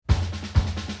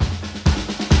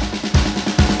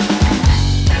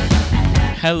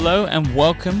Hello and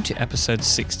welcome to episode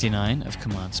 69 of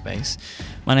Command Space.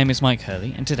 My name is Mike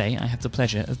Hurley, and today I have the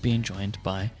pleasure of being joined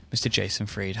by Mr. Jason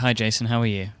Fried. Hi Jason, how are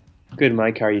you? Good,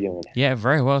 Mike. How are you doing? Yeah,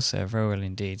 very well, sir. Very well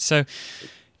indeed. So,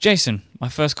 Jason, my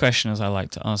first question, as I like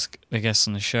to ask the guests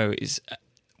on the show, is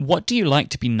what do you like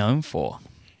to be known for?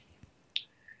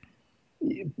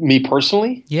 Me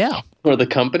personally? Yeah. Or the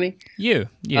company? You.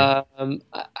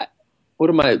 What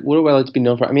do I like to be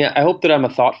known for? I mean, I hope that I'm a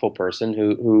thoughtful person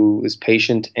who is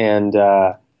patient and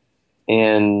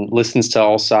listens to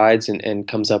all sides and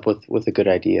comes up with a good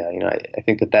idea. You know, I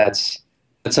think that's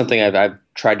something I've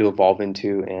tried to evolve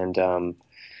into, and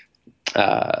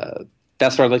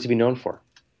that's what I'd like to be known for.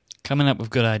 Coming up with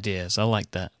good ideas. I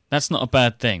like that. That's not a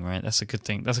bad thing, right? That's a good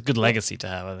thing. That's a good legacy to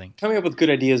have, I think. Coming up with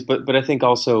good ideas, but I think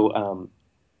also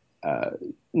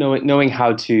knowing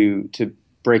how to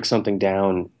break something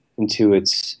down into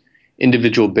its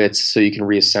individual bits so you can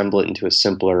reassemble it into a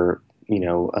simpler,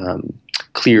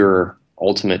 clearer,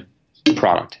 ultimate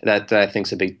product. That I think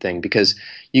is a big thing, because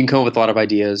you can come up with a lot of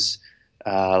ideas.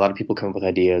 A lot of people come up with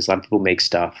ideas. A lot of people make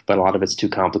stuff, but a lot of it's too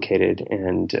complicated.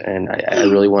 And I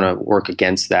really want to work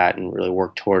against that and really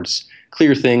work towards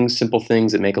clear things, simple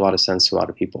things that make a lot of sense to a lot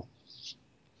of people.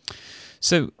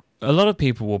 So a lot of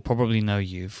people will probably know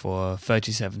you for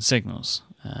 37 Signals,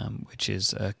 which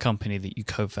is a company that you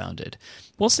co-founded.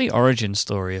 What's the origin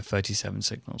story of 37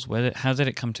 Signals? How did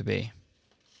it come to be?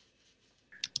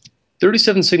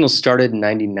 37 Signals started in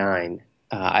 '99.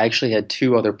 I actually had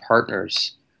two other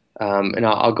partners, and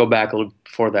I'll go back a little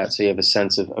before that so you have a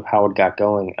sense of how it got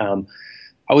going.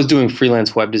 I was doing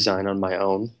freelance web design on my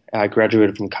own. I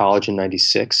graduated from college in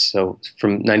 '96, so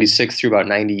from '96 through about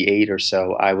 '98 or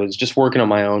so, I was just working on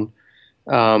my own.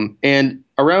 And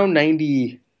around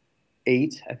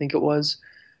 '98, I think it was,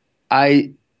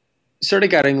 I started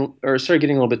getting a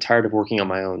little bit tired of working on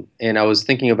my own, and I was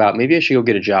thinking about maybe I should go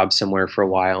get a job somewhere for a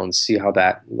while and see how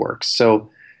that works. So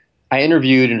I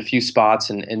interviewed in a few spots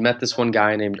and met this one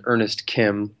guy named Ernest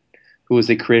Kim, who was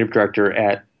the creative director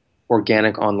at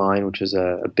Organic Online, which is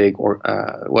a big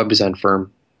web design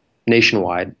firm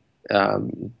nationwide.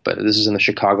 But this is in the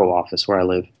Chicago office where I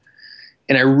live.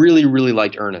 And I really, really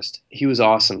liked Ernest. He was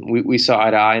awesome. We saw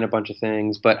eye to eye in a bunch of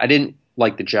things, but I didn't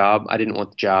like the job. I didn't want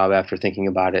the job after thinking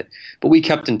about it. But we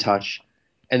kept in touch.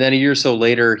 And then a year or so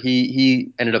later,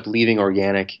 he ended up leaving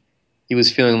Organic. He was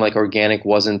feeling like Organic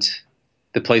wasn't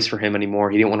the place for him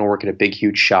anymore. He didn't want to work at a big,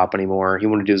 huge shop anymore. He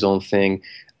wanted to do his own thing.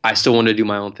 I still wanted to do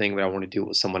my own thing, but I wanted to do it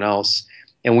with someone else.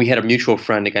 And we had a mutual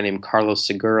friend, a guy named Carlos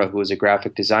Segura, who was a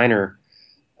graphic designer,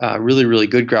 really, really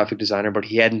good graphic designer, but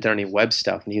he hadn't done any web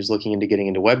stuff, and he was looking into getting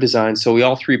into web design. So we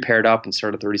all three paired up and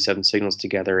started 37 Signals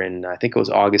together in, I think it was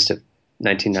August of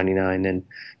 1999, and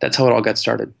that's how it all got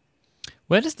started.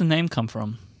 Where does the name come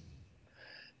from?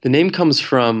 The name comes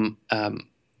from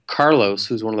Carlos,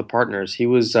 who's one of the partners. He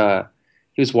was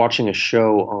watching a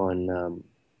show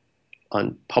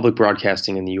on public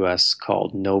broadcasting in the U.S.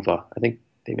 called Nova. I think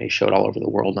they may show it all over the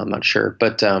world. I'm not sure.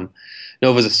 But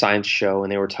Nova is a science show,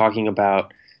 and they were talking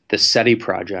about the SETI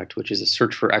project, which is a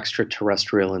search for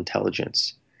extraterrestrial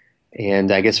intelligence. And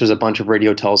I guess there's a bunch of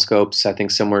radio telescopes, I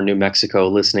think somewhere in New Mexico,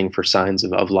 listening for signs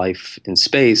of life in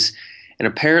space. And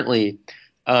apparently,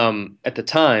 at the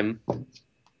time,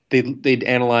 they'd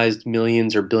analyzed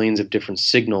millions or billions of different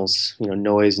signals,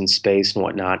 noise in space and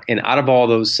whatnot. And out of all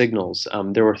those signals,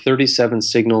 there were 37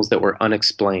 signals that were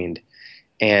unexplained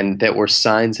and that were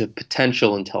signs of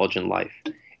potential intelligent life.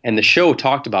 And the show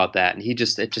talked about that, and it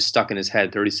just stuck in his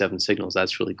head, 37 signals.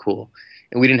 That's really cool.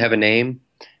 And we didn't have a name,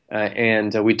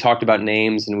 and we talked about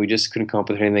names, and we just couldn't come up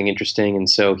with anything interesting. And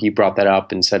so he brought that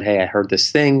up and said, hey, I heard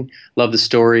this thing, love the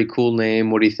story, cool name,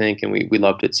 what do you think? And we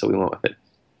loved it, so we went with it.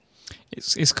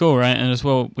 It's cool, right? And as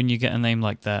well, when you get a name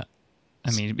like that, I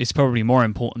mean, it's probably more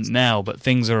important now, but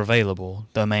things are available.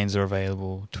 Domains are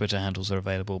available. Twitter handles are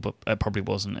available, but that probably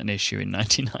wasn't an issue in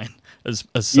 '99 as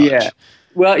such. Yeah.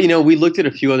 Well, we looked at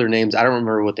a few other names. I don't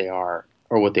remember what they are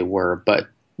or what they were, but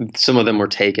some of them were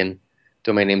taken.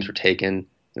 Domain names were taken.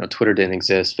 Twitter didn't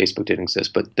exist. Facebook didn't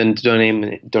exist, but then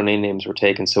domain names were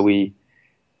taken. So we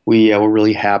were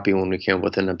really happy when we came up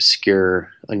with an obscure,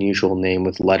 unusual name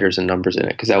with letters and numbers in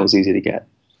it, because that was easy to get.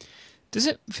 Does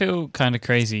it feel kind of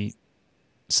crazy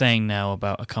saying now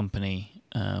about a company,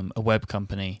 a web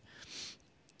company,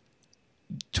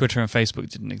 Twitter and Facebook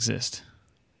didn't exist?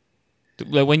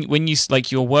 When you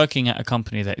you're working at a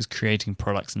company that is creating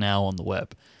products now on the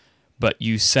web, but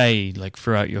you say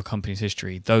throughout your company's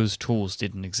history those tools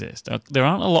didn't exist. There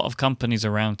aren't a lot of companies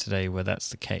around today where that's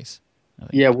the case.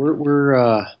 Yeah,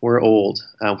 we're old.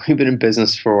 We've been in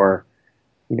business for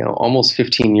almost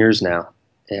 15 years now,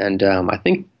 and I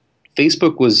think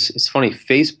It's funny,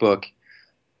 Facebook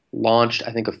launched,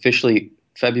 I think, officially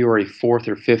February 4th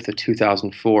or 5th of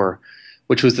 2004,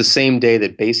 which was the same day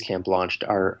that Basecamp launched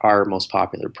our most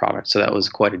popular product. So that was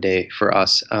quite a day for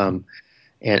us, and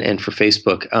for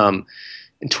Facebook.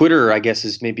 And Twitter, I guess,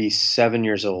 is maybe 7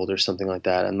 years old or something like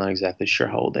that. I'm not exactly sure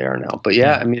how old they are now. But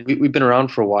yeah, I mean, we've been around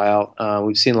for a while.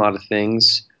 We've seen a lot of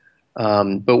things.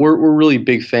 But we're really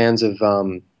big fans of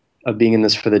being in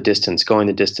this for the distance, going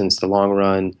the distance, the long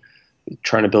run,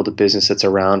 trying to build a business that's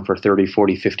around for 30,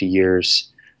 40, 50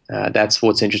 years. That's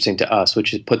what's interesting to us,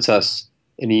 which puts us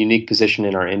in a unique position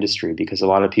in our industry, because a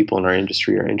lot of people in our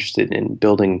industry are interested in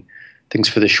building things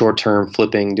for the short term,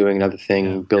 flipping, doing another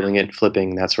thing, building it,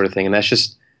 flipping, that sort of thing. And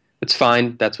it's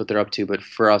fine. That's what they're up to. But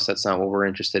for us, that's not what we're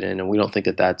interested in. And we don't think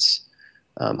that that's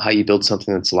how you build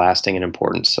something that's lasting and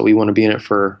important. So we want to be in it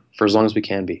for as long as we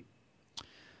can be.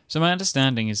 So my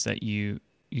understanding is that you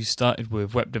started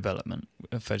with web development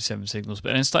of 37 Signals,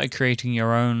 but then started creating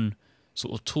your own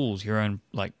sort of tools, your own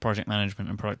like project management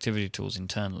and productivity tools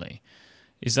internally.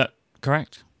 Is that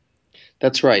correct?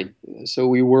 That's right. So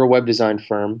we were a web design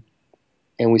firm,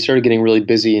 and we started getting really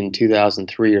busy in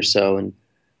 2003 or so, and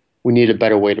we needed a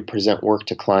better way to present work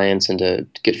to clients and to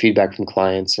get feedback from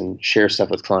clients and share stuff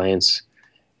with clients,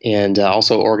 and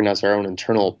also organize our own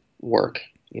internal work,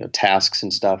 tasks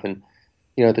and stuff. And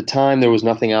at the time, there was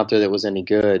nothing out there that was any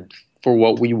good for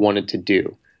what we wanted to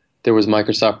do. There was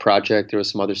Microsoft Project. There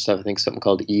was some other stuff. I think something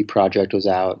called eProject was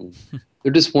out. And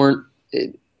there just weren't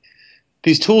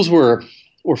these tools were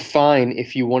fine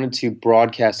if you wanted to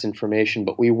broadcast information,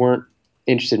 but we weren't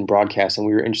interested in broadcasting.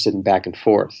 We were interested in back and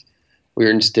forth. We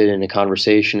were interested in a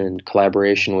conversation and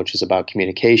collaboration, which is about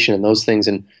communication and those things.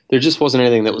 And there just wasn't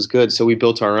anything that was good. So we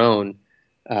built our own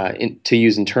to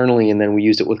use internally, and then we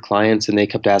used it with clients, and they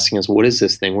kept asking us, "What is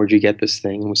this thing? Where'd you get this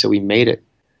thing?" And we said, "We made it,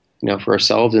 for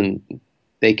ourselves." And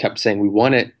they kept saying, "We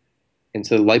want it." And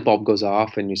so the light bulb goes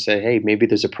off, and you say, "Hey, maybe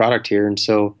there's a product here." And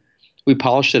so we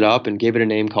polished it up and gave it a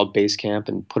name called Basecamp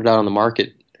and put it out on the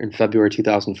market in February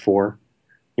 2004,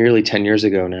 nearly 10 years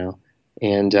ago now.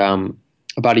 And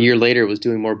about a year later, it was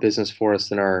doing more business for us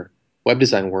than our web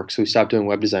design work. So we stopped doing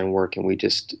web design work, and we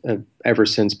just have ever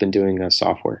since been doing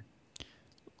software.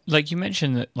 Like you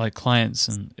mentioned that like clients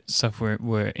and stuff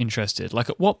were interested. Like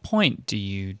at what point do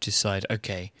you decide,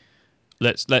 okay,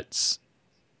 let's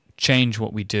change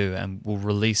what we do and we'll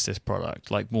release this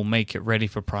product? Like we'll make it ready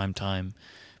for prime time.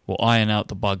 We'll iron out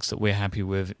the bugs that we're happy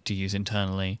with to use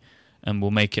internally, and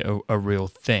we'll make it a real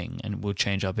thing, and we'll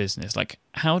change our business. Like,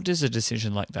 how does a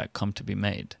decision like that come to be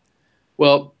made?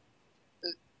 Well,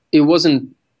 it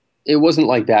wasn't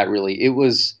like that really.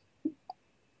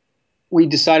 We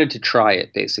decided to try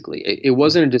it, basically. It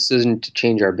wasn't a decision to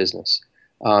change our business.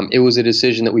 It was a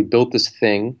decision that we built this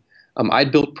thing.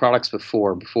 I'd built products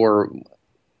before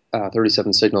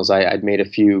 37 Signals. I'd made a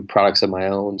few products of my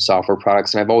own, software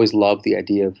products, and I've always loved the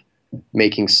idea of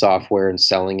making software and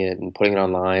selling it and putting it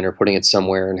online or putting it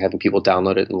somewhere and having people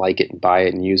download it and like it and buy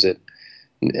it and use it.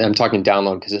 And I'm talking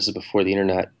download because this is before the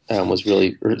internet was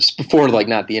really, or before, like,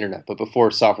 not the internet, but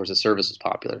before software as a service was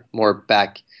popular, more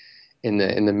back in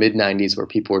the mid 90s, where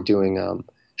people were doing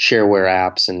shareware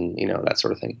apps and that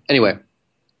sort of thing. Anyway,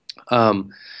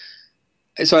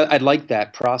 so I liked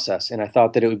that process, and I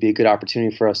thought that it would be a good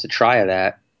opportunity for us to try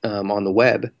that on the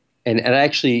web. And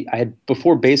actually,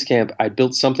 before Basecamp, I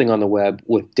built something on the web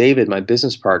with David, my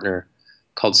business partner,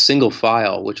 called Single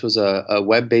File, which was a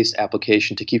web-based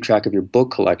application to keep track of your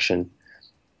book collection.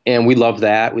 And we loved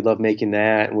that. We loved making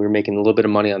that, and we were making a little bit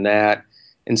of money on that.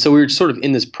 And so we were sort of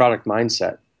in this product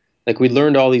mindset. Like, we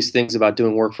learned all these things about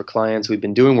doing work for clients. We've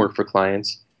been doing work for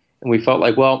clients, and we felt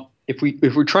like, well, if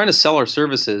we're trying to sell our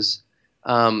services,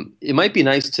 it might be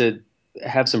nice to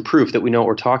have some proof that we know what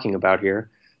we're talking about here.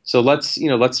 So let's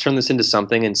turn this into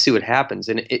something and see what happens.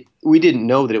 And we didn't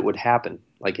know that it would happen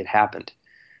like it happened.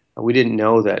 We didn't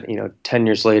know that 10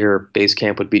 years later,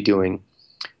 Basecamp would be doing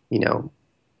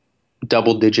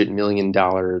double-digit $1 million.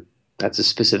 That's as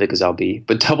specific as I'll be,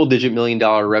 but double-digit $1 million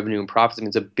revenue and profits. I mean,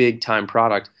 it's a big-time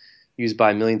product used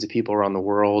by millions of people around the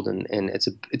world, and it's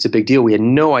a big deal. We had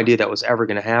no idea that was ever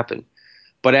going to happen.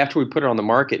 But after we put it on the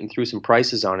market and threw some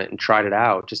prices on it and tried it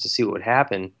out just to see what would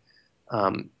happen,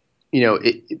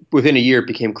 within a year it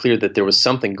became clear that there was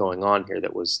something going on here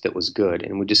that was good,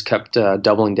 and we just kept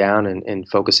doubling down and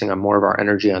focusing on more of our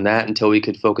energy on that until we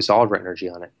could focus all of our energy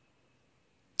on it.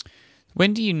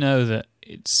 When do you know that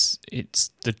it's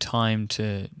the time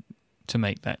to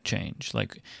make that change?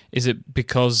 Like, is it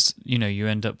because you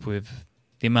end up with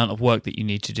the amount of work that you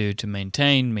need to do to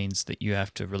maintain means that you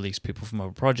have to release people from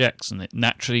other projects, and it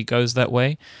naturally goes that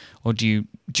way? Or do you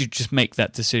just make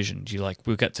that decision? Do you like,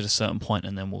 we'll get to a certain point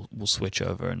and then we'll switch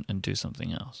over and do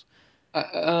something else?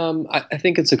 I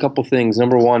think it's a couple things.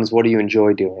 Number one is, what do you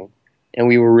enjoy doing? And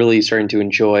we were really starting to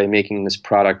enjoy making this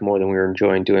product more than we were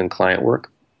enjoying doing client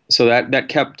work. So that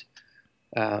kept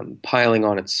piling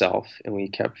on itself, and we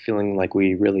kept feeling like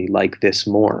we really like this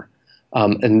more.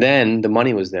 And then the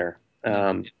money was there.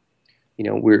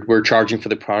 We're charging for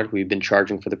the product. We've been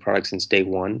charging for the product since day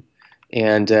one,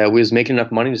 and we was making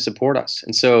enough money to support us.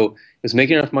 And so it was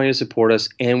making enough money to support us,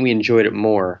 and we enjoyed it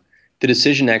more. The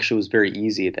decision actually was very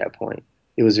easy at that point.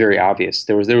 It was very obvious.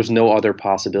 There was no other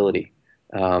possibility.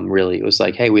 Really, it was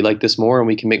like, hey, we like this more, and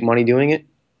we can make money doing it.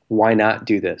 Why not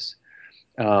do this?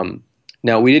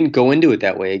 Now, we didn't go into it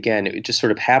that way. Again, it just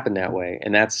sort of happened that way,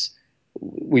 and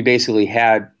we basically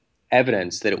had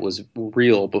evidence that it was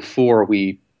real before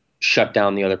we shut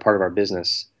down the other part of our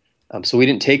business. So we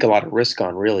didn't take a lot of risk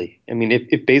on, really. I mean,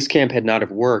 if Basecamp had not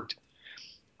have worked,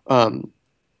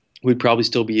 we'd probably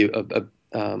still be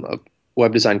a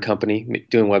web design company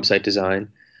doing website design.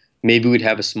 Maybe we'd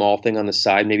have a small thing on the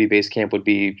side. Maybe Basecamp would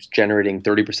be generating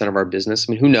 30% of our business.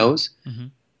 I mean, who knows? Mm-hmm.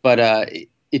 But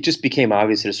it just became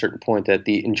obvious at a certain point that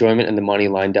the enjoyment and the money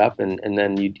lined up, and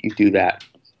then you do that.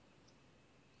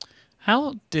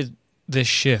 How did this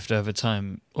shift over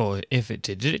time, or if it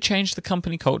did it change the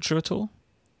company culture at all?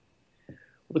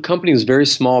 Well, the company was very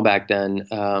small back then.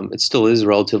 It still is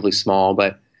relatively small,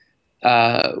 but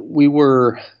we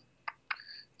were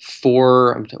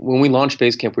when we launched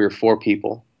Basecamp, we were 4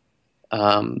 people.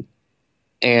 And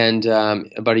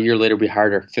about a year later, we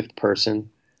hired our 5th person.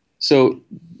 So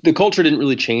the culture didn't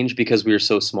really change because we were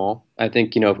so small. I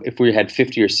think, if we had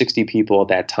 50 or 60 people at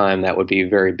that time, that would be a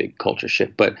very big culture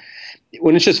shift. But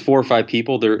when it's just 4 or 5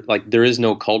 people, there is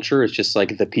no culture. It's just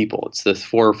like the people. It's the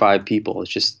 4 or 5 people.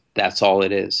 It's just, that's all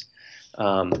it is.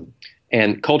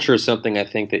 And culture is something I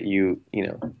think that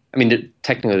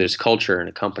technically there's culture in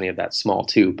a company of that small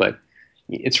too, but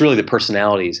it's really the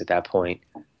personalities at that point.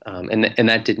 And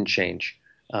that didn't change.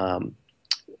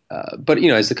 But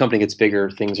as the company gets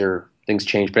bigger, things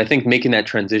change. But I think making that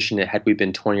transition, had we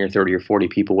been 20 or 30 or 40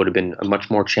 people, would have been a much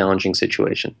more challenging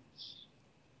situation.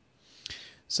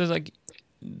 So like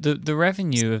the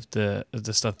revenue of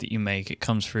the stuff that you make, it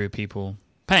comes through people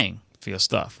paying for your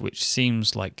stuff, which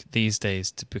seems like these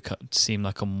days to seem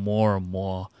like a more and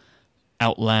more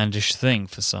outlandish thing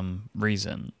for some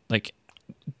reason. Like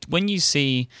when you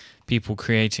see people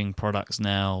creating products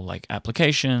now, like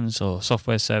applications or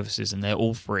software services, and they're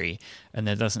all free, and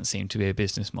there doesn't seem to be a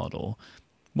business model,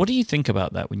 what do you think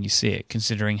about that when you see it,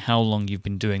 considering how long you've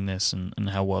been doing this and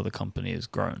how well the company has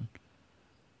grown?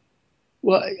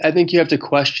 Well, I think you have to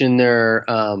question their,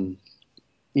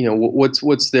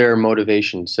 what's their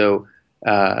motivation. So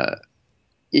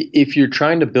if you're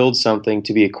trying to build something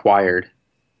to be acquired,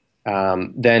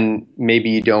 then maybe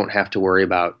you don't have to worry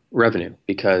about revenue,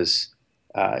 because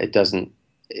it doesn't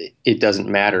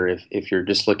matter if you're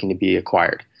just looking to be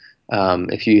acquired.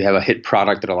 If you have a hit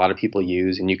product that a lot of people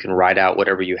use and you can ride out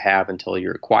whatever you have until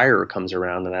your acquirer comes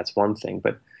around, then that's one thing.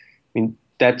 But I mean,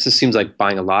 that just seems like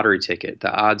buying a lottery ticket.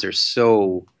 The odds are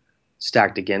so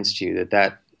stacked against you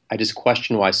that I just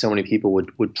question why so many people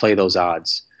would play those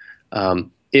odds.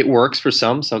 It works for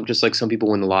some just like some people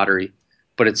win the lottery,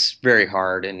 but it's very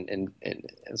hard and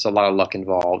it's a lot of luck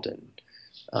involved,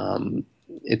 and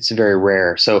it's very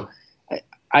rare. So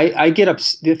I get up.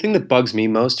 The thing that bugs me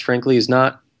most, frankly, is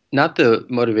not the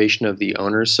motivation of the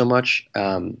owners so much,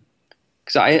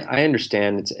 because I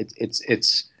understand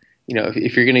it's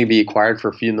if you're going to be acquired for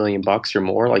a few $1,000,000 or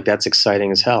more, like that's exciting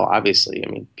as hell. Obviously, I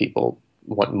mean, people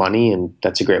want money, and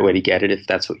that's a great way to get it if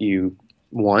that's what you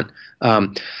want.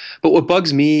 But what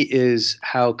bugs me is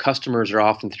how customers are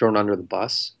often thrown under the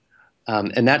bus,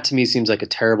 and that to me seems like a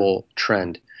terrible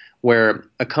trend, where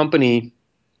a company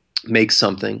makes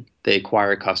something, they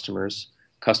acquire customers.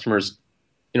 Customers,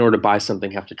 in order to buy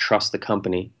something, have to trust the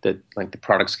company that like the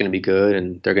product's going to be good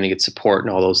and they're going to get support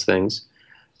and all those things.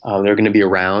 They're going to be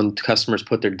around. Customers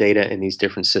put their data in these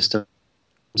different systems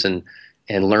and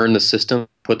learn the system,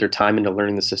 put their time into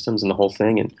learning the systems and the whole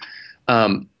thing.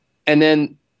 And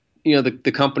then,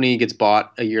 the company gets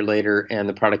bought a year later and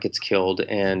the product gets killed.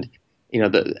 And,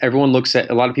 everyone looks at,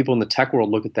 a lot of people in the tech world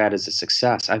look at that as a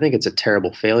success. I think it's a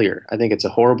terrible failure. I think it's a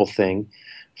horrible thing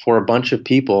for a bunch of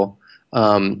people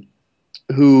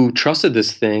who trusted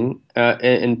this thing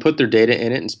and put their data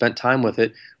in it and spent time with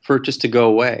it for it just to go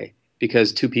away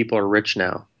because 2 people are rich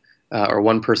now, or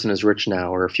 1 person is rich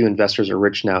now, or a few investors are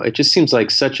rich now. It just seems like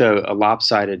such a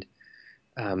lopsided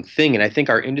thing. And I think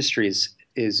our industry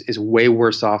is way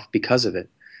worse off because of it.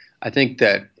 I think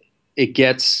that it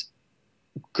gets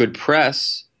good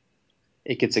press,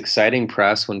 it gets exciting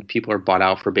press when people are bought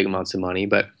out for big amounts of money,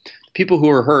 but the people who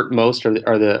are hurt most are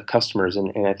the customers.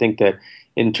 And I think that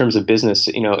in terms of business,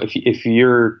 if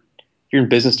you're in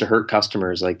business to hurt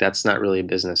customers, like that's not really a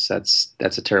business. That's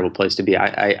a terrible place to be.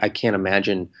 I can't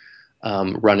imagine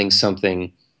running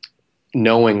something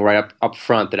knowing right up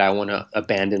front that I want to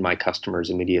abandon my customers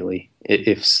immediately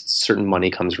if certain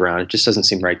money comes around. It just doesn't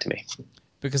seem right to me.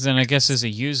 Because then I guess as a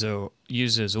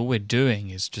users, all we're doing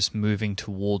is just moving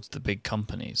towards the big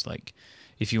companies. Like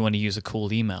if you want to use a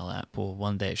cool email app, or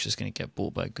one day it's just going to get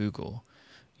bought by Google,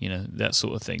 that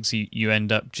sort of thing. So you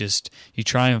end up you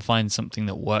try and find something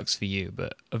that works for you,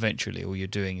 but eventually all you're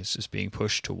doing is just being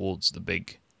pushed towards the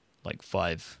big, like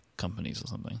 5 companies or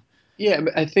something. Yeah,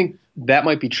 I think that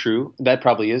might be true. That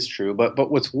probably is true.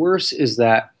 But what's worse is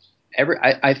that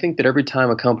I think that every time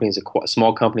a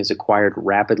small company is acquired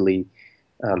rapidly,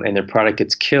 and their product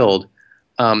gets killed,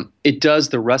 it does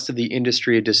the rest of the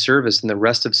industry a disservice and the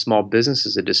rest of small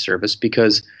businesses a disservice,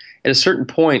 because at a certain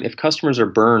point, if customers are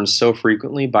burned so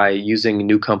frequently by using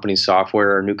new company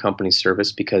software or new company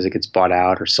service because it gets bought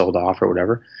out or sold off or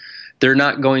whatever, they're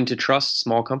not going to trust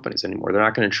small companies anymore. They're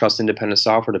not going to trust independent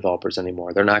software developers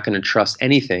anymore. They're not going to trust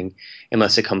anything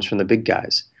unless it comes from the big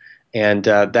guys. And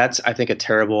that's, I think, a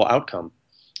terrible outcome.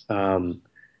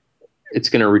 It's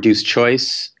going to reduce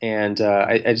choice, and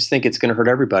I just think it's going to hurt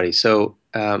everybody. So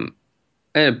and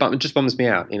it just bums me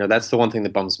out. That's the one thing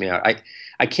that bums me out.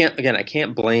 I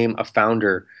can't blame a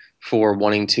founder for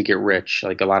wanting to get rich.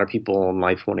 Like a lot of people in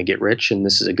life want to get rich, and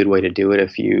this is a good way to do it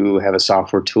if you have a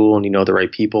software tool and you know the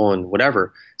right people and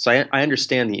whatever. So I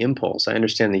understand the impulse. I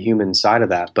understand the human side of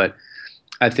that, but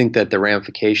I think that the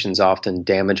ramifications often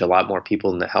damage a lot more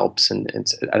people than it helps, and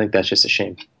I think that's just a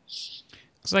shame.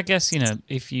 Because I guess,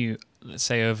 if you, let's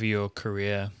say over your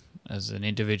career as an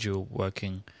individual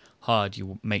working hard,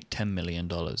 you make $10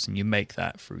 million, and you make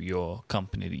that through your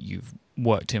company that you've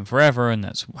worked in forever, and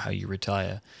that's how you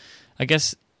retire. I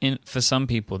guess for some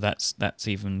people that's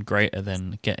even greater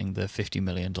than getting the $50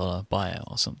 million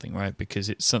buyout or something, right? Because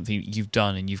it's something you've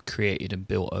done and you've created and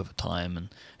built over time and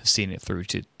have seen it through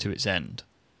to its end.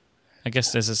 I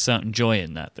guess there's a certain joy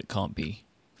in that can't be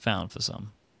found for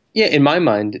some. Yeah, in my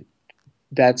mind,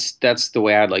 that's the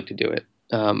way I'd like to do it.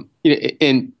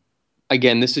 And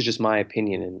again, this is just my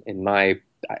opinion and my,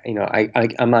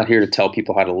 I'm not here to tell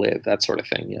people how to live, that sort of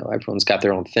thing. Everyone's got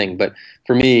their own thing. But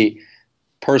for me,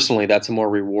 personally, that's a more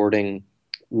rewarding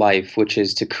life, which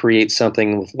is to create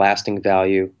something with lasting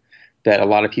value that a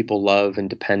lot of people love and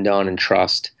depend on and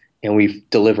trust. And we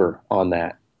deliver on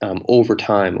that over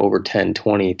time, over 10,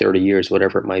 20, 30 years,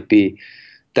 whatever it might be.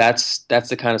 That's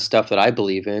the kind of stuff that I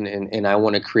believe in, and I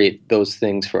want to create those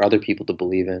things for other people to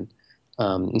believe in.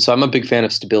 And so I'm a big fan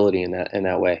of stability in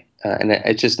that way. And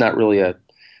it's just not really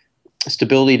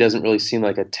stability doesn't really seem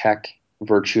like a tech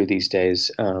virtue these days,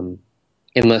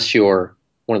 unless you're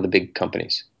one of the big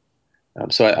companies.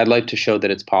 So I'd like to show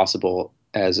that it's possible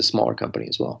as a smaller company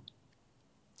as well.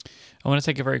 I want to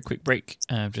take a very quick break,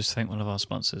 just to thank one of our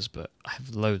sponsors, but I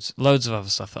have loads of other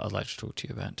stuff that I'd like to talk to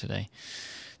you about today.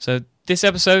 So this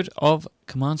episode of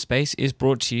Command Space is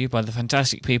brought to you by the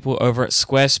fantastic people over at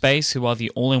Squarespace, who are the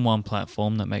all-in-one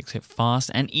platform that makes it fast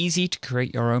and easy to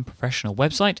create your own professional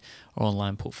website or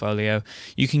online portfolio.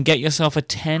 You can get yourself a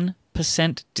 10%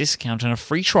 discount and a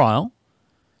free trial.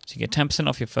 So you get 10%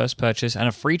 off your first purchase and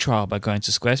a free trial by going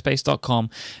to squarespace.com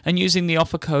and using the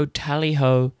offer code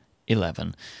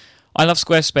TALLYHO11. I love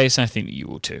Squarespace, and I think that you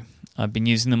will too. I've been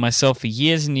using them myself for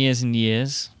years and years and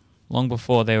years, long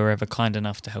before they were ever kind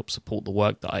enough to help support the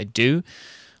work that I do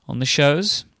on the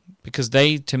shows, because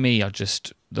they, to me, are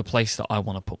just the place that I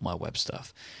want to put my web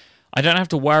stuff. I don't have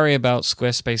to worry about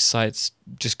Squarespace sites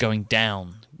just going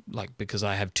down, because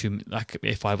I have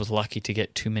if I was lucky to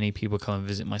get too many people come and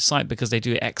visit my site, because they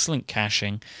do excellent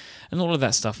caching and all of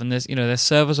that stuff. And their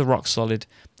servers are rock solid.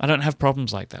 I don't have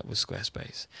problems like that with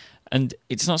Squarespace. And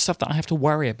it's not stuff that I have to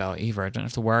worry about either. I don't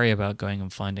have to worry about going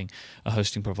and finding a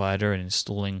hosting provider and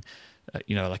installing,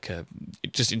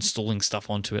 just installing stuff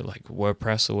onto it like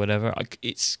WordPress or whatever.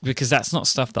 It's because that's not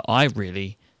stuff that I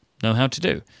really know how to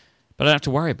do. But I don't have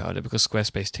to worry about it because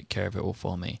Squarespace take care of it all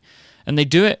for me. And they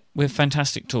do it with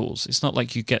fantastic tools. It's not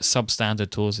like you get substandard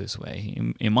tools this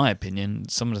way. In my opinion,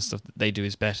 some of the stuff that they do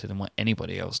is better than what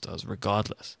anybody else does,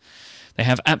 regardless. They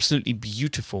have absolutely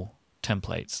beautiful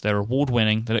templates. They're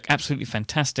award-winning, they look absolutely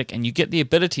fantastic, and you get the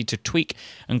ability to tweak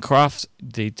and craft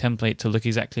the template to look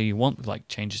exactly you want, like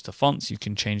changes to fonts. You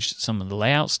can change some of the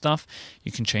layout stuff.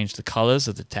 You can change the colors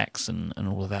of the text and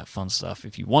all of that fun stuff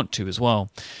if you want to as well,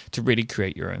 to really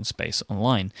create your own space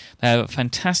online. They have a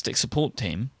fantastic support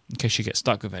team in case you get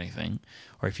stuck with anything,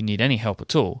 or if you need any help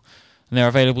at all. And they're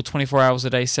available 24 hours a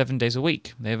day, 7 days a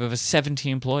week. They have over 70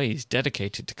 employees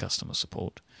dedicated to customer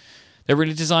support. They're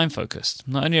really design focused.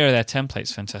 Not only are their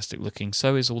templates fantastic looking,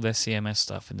 so is all their CMS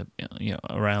stuff in the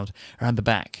around the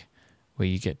back, where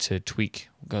you get to tweak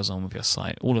what goes on with your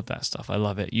site. All of that stuff, I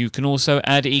love it. You can also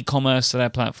add e-commerce to their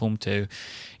platform too.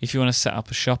 If you want to set up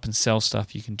a shop and sell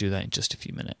stuff, you can do that in just a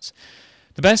few minutes.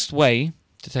 The best way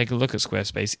to take a look at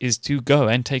Squarespace is to go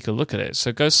and take a look at it.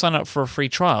 So go sign up for a free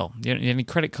trial. You don't need any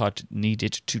credit card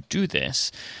needed to do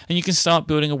this, and you can start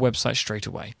building a website straight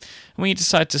away. And when you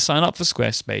decide to sign up for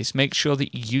Squarespace, make sure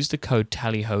that you use the code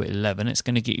TALLYHO11. It's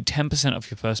going to get you 10% off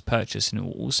your first purchase, and it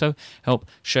will also help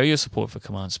show your support for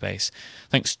CommandSpace.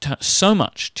 Thanks so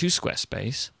much to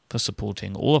Squarespace for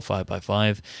supporting all of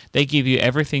 5x5. They give you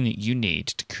everything that you need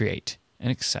to create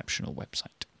an exceptional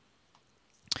website.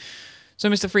 So,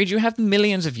 Mr. Freed, you have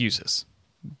millions of users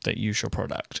that use your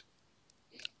product.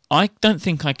 I don't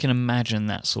think I can imagine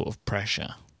that sort of pressure.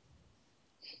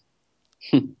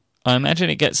 I imagine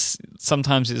it gets,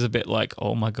 sometimes it's a bit like,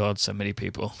 oh my God, so many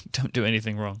people don't do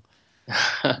anything wrong.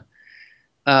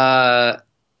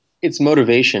 It's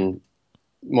motivation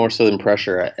more so than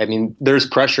pressure. I mean, there's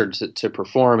pressure to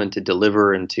perform and to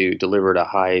deliver at a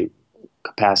high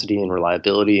capacity and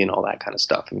reliability and all that kind of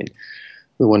stuff. I mean,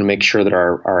 we want to make sure that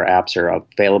our apps are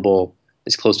available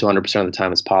as close to 100% of the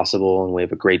time as possible, and we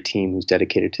have a great team who's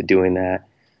dedicated to doing that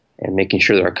and making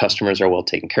sure that our customers are well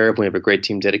taken care of. We have a great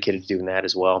team dedicated to doing that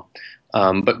as well.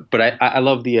 But I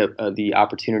love the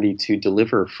opportunity to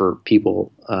deliver for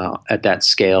people at that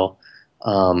scale,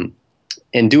 and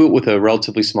do it with a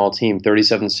relatively small team.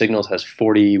 37 Signals has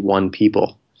 41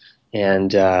 people,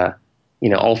 and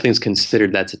all things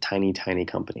considered, that's a tiny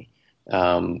company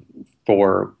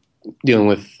for dealing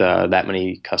with that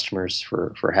many customers,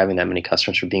 for having that many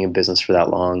customers, for being in business for that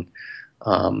long.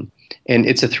 And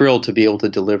it's a thrill to be able to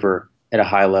deliver at a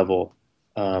high level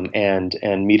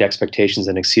and meet expectations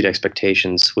and exceed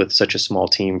expectations with such a small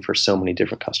team for so many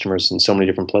different customers in so many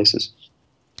different places.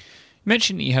 You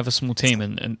mentioned that you have a small team,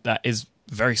 and that is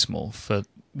very small for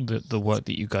the work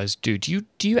that you guys do. Do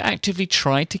you actively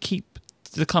try to keep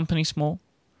the company small?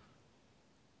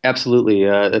 Absolutely.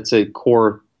 That's a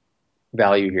core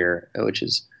value here, which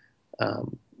is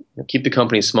keep the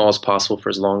company as small as possible for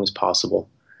as long as possible.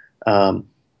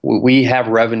 We have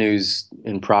revenues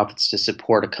and profits to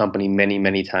support a company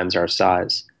many times our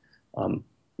size.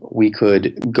 We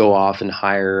could go off and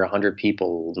hire 100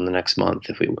 people in the next month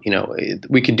if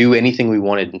we could do anything we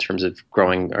wanted in terms of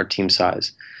growing our team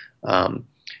size,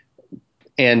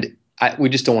 and we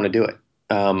just don't want to do it.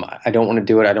 I don't want to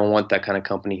do it. I don't want that kind of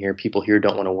company here. People here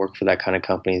don't want to work for that kind of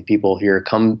company. People here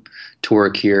come to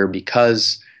work here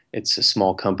because it's a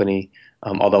small company,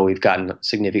 although we've gotten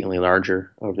significantly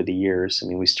larger over the years. I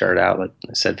mean, we started out, like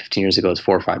I said, 15 years ago, as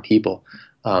 4 or 5 people.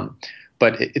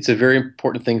 But it's a very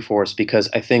important thing for us because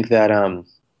I think that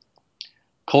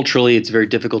culturally it's very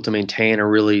difficult to maintain a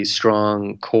really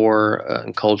strong core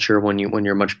culture when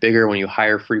you're much bigger, when you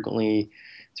hire frequently.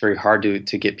 It's very hard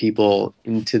to get people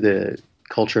into the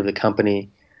culture of the company.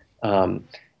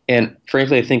 And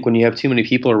frankly, I think when you have too many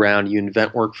people around, you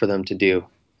invent work for them to do.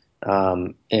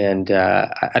 And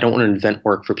I don't want to invent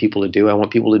work for people to do. I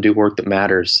want people to do work that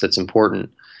matters, that's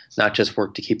important, not just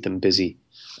work to keep them busy.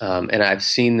 And I've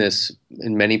seen this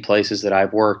in many places that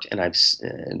I've worked,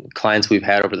 and clients we've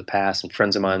had over the past, and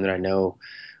friends of mine that I know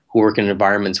who work in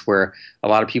environments where a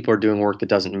lot of people are doing work that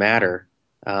doesn't matter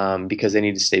because they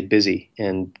need to stay busy.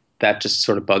 And that just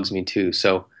sort of bugs me too.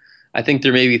 So I think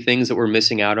there may be things that we're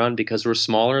missing out on because we're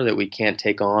smaller, that we can't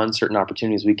take on certain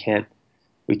opportunities we can't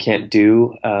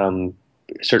do,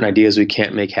 certain ideas we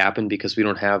can't make happen because we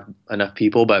don't have enough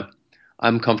people. But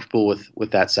I'm comfortable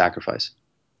with that sacrifice.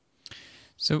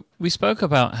 So we spoke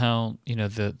about how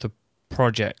the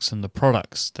projects and the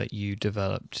products that you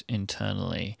developed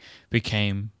internally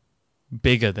became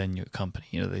bigger than your company.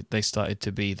 They started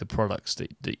to be the products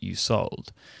that you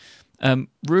sold.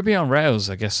 Ruby on Rails,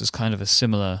 I guess, is kind of a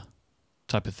similar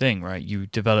type of thing, right? You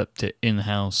developed it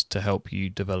in-house to help you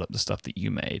develop the stuff that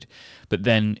you made, but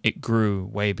then it grew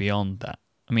way beyond that.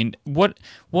 I mean, what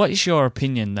is your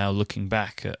opinion now looking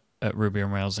back at Ruby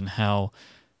on Rails and how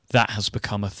that has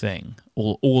become a thing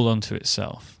all unto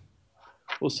itself?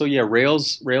 Well, so yeah,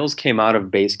 Rails came out of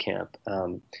Basecamp.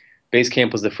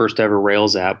 Basecamp was the first ever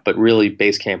Rails app, but really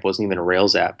Basecamp wasn't even a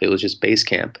Rails app. It was just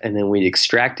Basecamp. And then we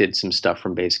extracted some stuff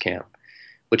from Basecamp,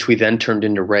 which we then turned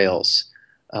into Rails,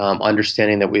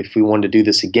 understanding that if we wanted to do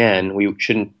this again, we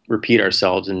shouldn't repeat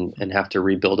ourselves and have to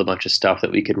rebuild a bunch of stuff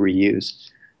that we could reuse.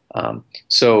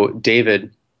 So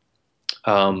David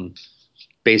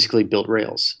basically built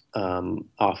Rails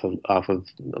off of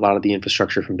a lot of the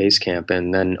infrastructure from Basecamp,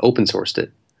 and then open sourced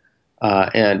it.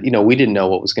 And we didn't know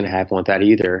what was going to happen with that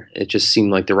either. It just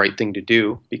seemed like the right thing to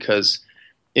do because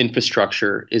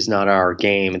infrastructure is not our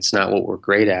game. It's not what we're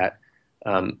great at.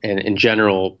 And in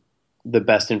general, the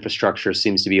best infrastructure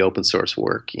seems to be open source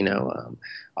work.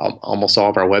 Almost all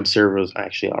of our web servers,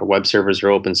 actually, our web servers are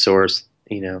open source.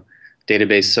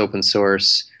 Database is open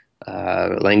source.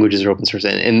 Languages are open source,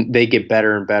 and they get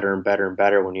better and better and better and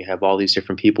better when you have all these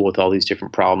different people with all these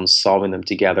different problems, solving them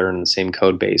together in the same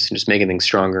code base and just making things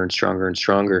stronger and stronger and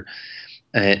stronger.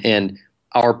 And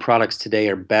our products today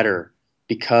are better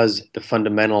because the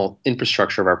fundamental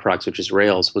infrastructure of our products, which is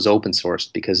Rails, was open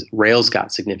sourced because Rails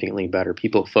got significantly better.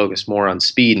 People focused more on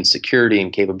speed and security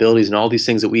and capabilities and all these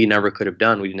things that we never could have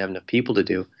done. We didn't have enough people to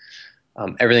do.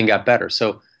 Everything got better.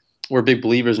 So we're big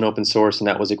believers in open source, and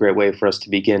that was a great way for us to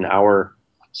begin our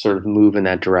sort of move in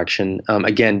that direction.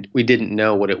 Again, we didn't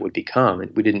know what it would become,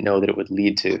 and we didn't know that it would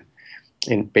lead to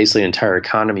basically an entire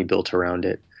economy built around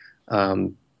it.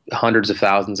 Hundreds of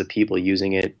thousands of people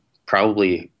using it,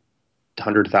 probably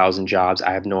 100,000 jobs.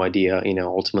 I have no idea,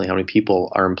 ultimately how many people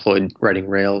are employed writing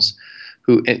Rails.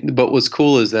 But what's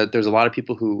cool is that there's a lot of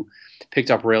people who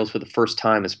picked up Rails for the first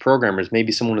time as programmers.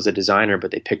 Maybe someone was a designer,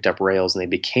 but they picked up Rails and they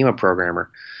became a programmer.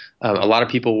 A lot of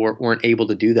people weren't able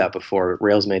to do that before.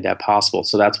 Rails made that possible.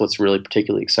 So that's what's really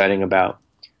particularly exciting about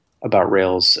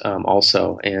Rails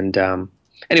also. And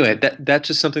anyway, that's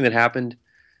just something that happened.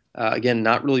 Again,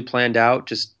 not really planned out,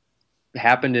 just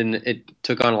happened, and it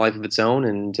took on a life of its own.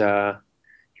 And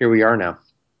here we are now.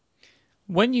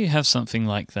 When you have something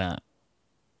like that,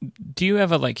 do you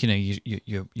ever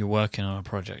you're working on a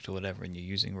project or whatever, and you're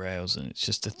using Rails, and it's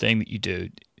just a thing that you do?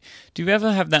 Do you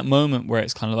ever have that moment where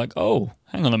it's kind of like, oh,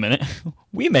 hang on a minute,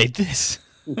 we made this?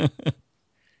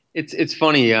 It's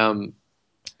funny.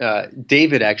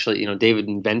 David actually, David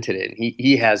invented it. And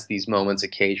he has these moments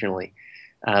occasionally.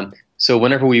 So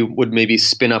whenever we would maybe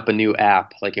spin up a new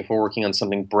app, like if we're working on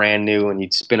something brand new and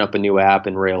he'd spin up a new app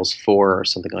in Rails 4 or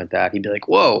something like that, he'd be like,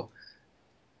 whoa,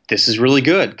 this is really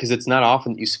good, because it's not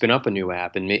often that you spin up a new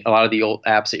app, and a lot of the old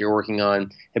apps that you're working on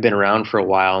have been around for a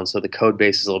while, and so the code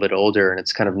base is a little bit older, and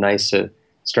it's kind of nice to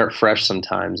start fresh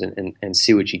sometimes and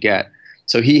see what you get.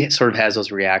 So he sort of has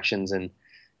those reactions, and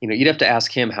you'd have to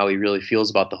ask him how he really feels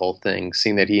about the whole thing,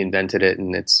 seeing that he invented it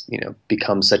and it's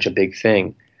become such a big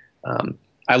thing.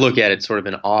 I look at it sort of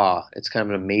in awe. It's kind of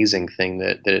an amazing thing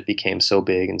that it became so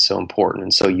big and so important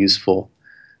and so useful,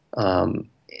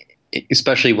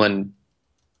 especially when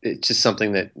it's just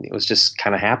something that it was just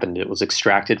kind of happened. It was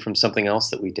extracted from something else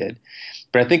that we did.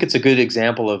 But I think it's a good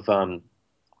example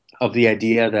of the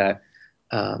idea that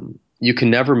you can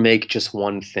never make just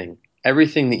one thing.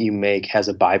 Everything that you make has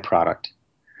a byproduct.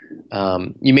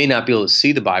 You may not be able to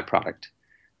see the byproduct,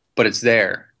 but it's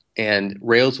there. And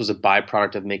Rails was a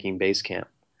byproduct of making Basecamp.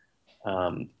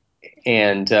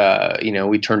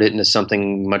 We turned it into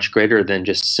something much greater than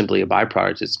just simply a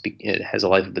byproduct. It has a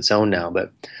life of its own now.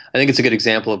 But I think it's a good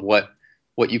example of what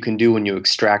you can do when you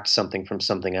extract something from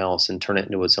something else and turn it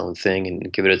into its own thing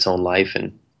and give it its own life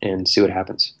and see what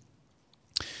happens.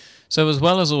 So as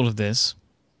well as all of this,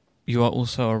 you are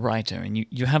also a writer, and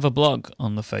you have a blog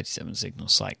on the 37 Signal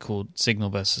site called Signal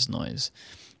versus Noise.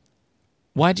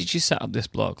 Why did you set up this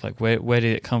blog? Like, where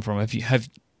did it come from? Have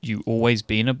you always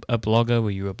been a blogger? Were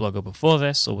you a blogger before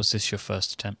this, or was this your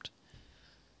first attempt?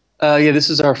 Yeah, this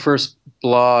is our first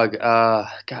blog.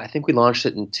 I think we launched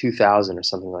it in 2000 or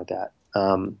something like that.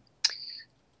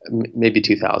 Maybe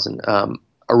 2000.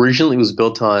 Originally, it was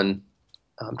built on.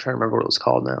 I'm trying to remember what it was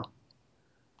called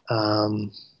now.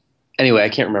 Anyway, I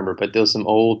can't remember, but there was some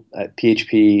old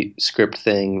PHP script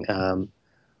thing. Oh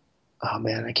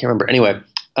man, I can't remember. Anyway,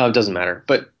 it doesn't matter.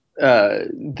 But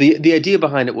the idea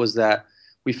behind it was that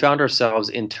we found ourselves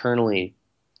internally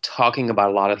talking about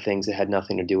a lot of things that had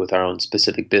nothing to do with our own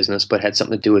specific business, but had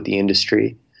something to do with the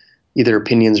industry, either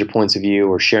opinions or points of view,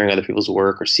 or sharing other people's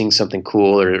work, or seeing something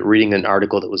cool, or reading an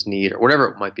article that was neat, or whatever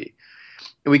it might be.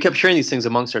 And we kept sharing these things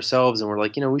amongst ourselves, and we're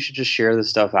like, we should just share this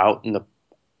stuff out in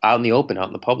the open, out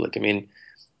in the public. I mean,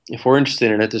 if we're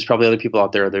interested in it, there's probably other people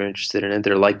out there that are interested in it.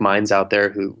 There are like minds out there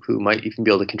who might even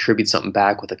be able to contribute something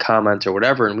back with a comment or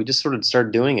whatever. And we just sort of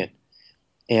started doing it.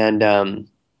 And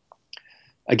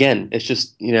again, it's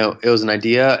just, it was an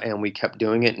idea, and we kept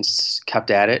doing it and kept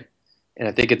at it. And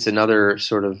I think it's another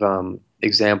sort of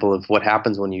example of what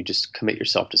happens when you just commit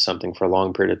yourself to something for a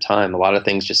long period of time. A lot of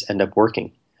things just end up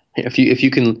working. If you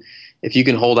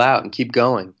can hold out and keep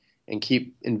going and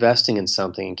keep investing in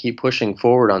something and keep pushing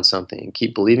forward on something and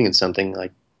keep believing in something,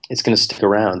 like, it's going to stick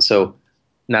around. So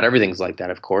not everything's like that,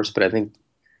 of course, but I think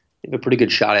you have a pretty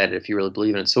good shot at it if you really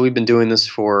believe in it. So we've been doing this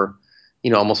for,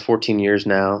 almost 14 years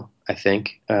now, I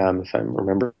think, if I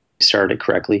remember, started it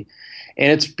correctly.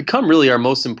 And it's become really our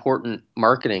most important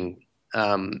marketing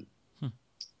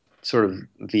sort of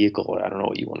vehicle. I don't know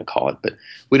what you want to call it, but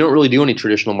we don't really do any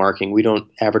traditional marketing. We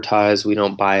don't advertise. We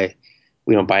don't buy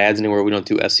ads anywhere. We don't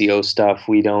do SEO stuff.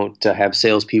 We don't have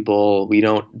salespeople. We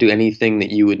don't do anything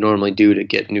that you would normally do to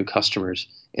get new customers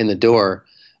in the door.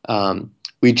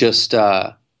 We just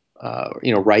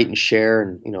write and share,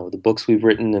 and the books we've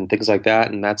written and things like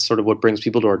that. And that's sort of what brings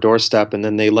people to our doorstep. And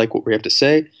then they like what we have to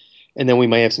say, and then we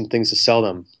might have some things to sell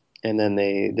them. And then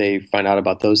they find out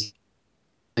about those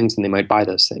things, and they might buy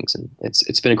those things. And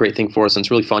it's been a great thing for us. And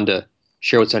it's really fun to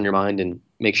share what's on your mind and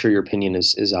make sure your opinion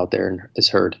is out there and is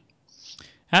heard.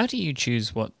 How do you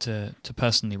choose what to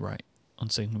personally write on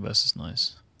Signal versus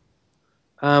Noise?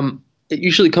 It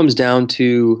usually comes down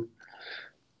to,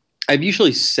 I've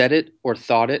usually said it or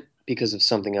thought it because of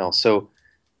something else. So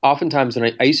oftentimes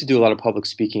when I used to do a lot of public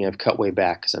speaking, I've cut way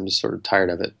back because I'm just sort of tired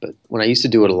of it. But when I used to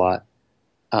do it a lot,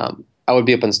 I would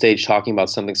be up on stage talking about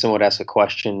something. Someone would ask a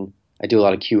question. I do a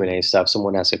lot of Q&A stuff.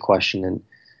 Someone would ask a question, and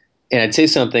I'd say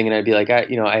something, and I'd be like, I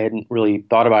hadn't really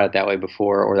thought about it that way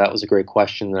before, or that was a great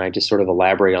question, and I just sort of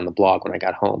elaborate on the blog when I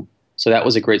got home. So that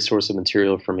was a great source of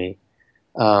material for me.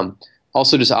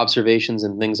 Also, just observations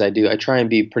and things I do. I try and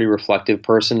be a pretty reflective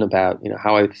person about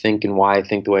how I think and why I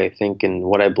think the way I think and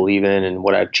what I believe in and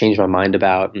what I've changed my mind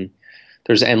about. And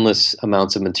there's endless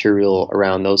amounts of material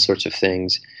around those sorts of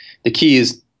things. The key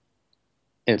is,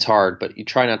 and it's hard, but you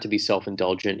try not to be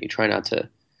self-indulgent. You try not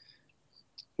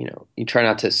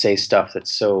to say stuff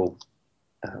that's so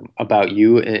about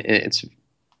you. And it's,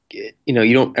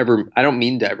 you don't ever, I don't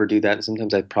mean to ever do that.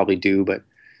 Sometimes I probably do, but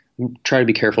try to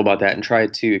be careful about that and try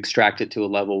to extract it to a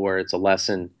level where it's a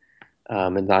lesson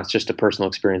and not just a personal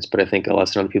experience, but I think a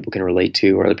lesson other people can relate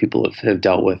to or other people have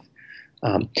dealt with.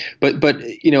 But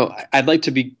I'd like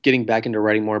to be getting back into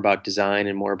writing more about design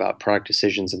and more about product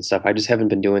decisions and stuff. I just haven't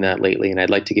been doing that lately, and I'd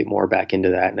like to get more back into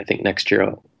that. And I think next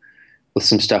year, with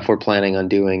some stuff we're planning on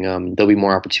doing, there'll be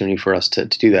more opportunity for us to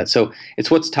do that. So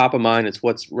it's what's top of mind. It's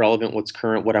what's relevant, what's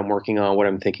current, what I'm working on, what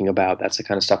I'm thinking about. That's the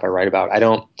kind of stuff I write about. I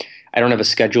don't have a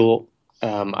schedule.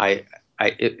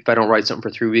 If I don't write something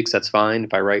for 3 weeks, that's fine.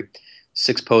 If I write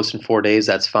 6 posts in 4 days,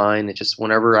 that's fine. It's just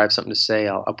whenever I have something to say,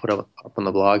 I'll put up on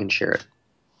the blog and share it.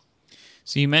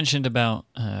 So you mentioned about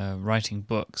writing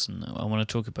books, and I want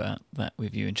to talk about that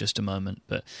with you in just a moment.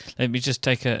 But let me just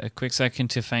take a quick second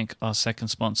to thank our second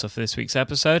sponsor for this week's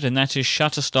episode, and that is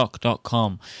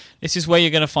Shutterstock.com. This is where you're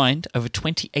going to find over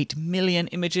 28 million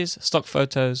images, stock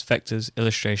photos, vectors,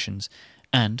 illustrations,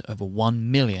 and over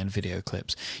 1 million video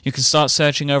clips. You can start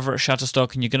searching over at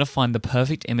Shutterstock, and you're going to find the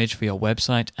perfect image for your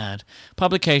website, ad,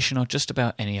 publication, or just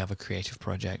about any other creative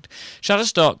project.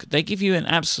 Shutterstock, they give you an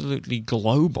absolutely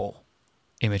global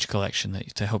image collection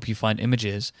to help you find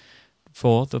images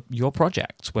for your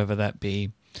projects, whether that be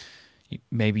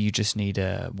maybe you just need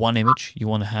one image you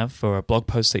want to have for a blog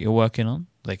post that you're working on.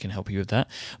 They can help you with that.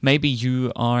 Maybe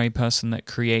you are a person that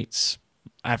creates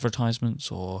advertisements,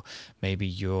 or maybe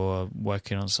you're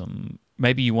working on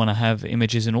maybe you want to have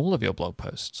images in all of your blog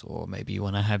posts, or maybe you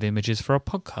want to have images for a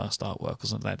podcast artwork or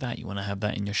something like that. You want to have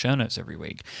that in your show notes every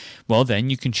week. Well, then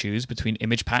you can choose between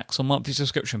image packs or monthly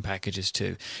subscription packages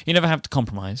too. You never have to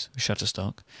compromise with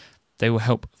Shutterstock. They will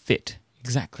help fit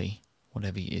exactly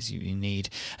whatever it is you need.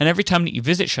 And every time that you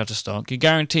visit Shutterstock, you're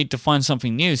guaranteed to find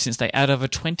something new, since they add over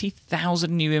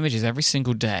 20,000 new images every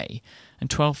single day and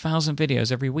 12,000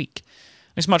 videos every week.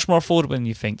 It's much more affordable than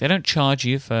you think. They don't charge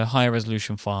you for higher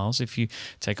resolution files. If you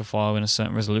take a file in a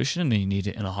certain resolution and then you need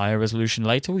it in a higher resolution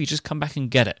later, well, you just come back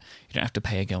and get it. You don't have to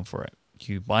pay again for it.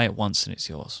 You buy it once and it's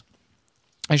yours.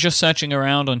 As you're searching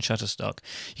around on Shutterstock,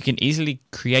 you can easily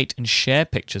create and share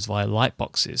pictures via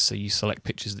lightboxes. So you select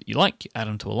pictures that you like, you add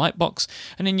them to a lightbox,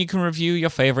 and then you can review your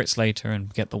favorites later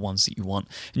and get the ones that you want.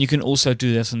 And you can also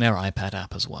do this on their iPad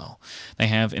app as well. They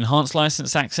have enhanced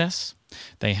license access,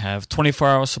 they have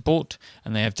 24-hour support,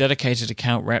 and they have dedicated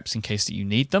account reps in case that you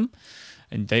need them.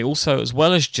 And they also, as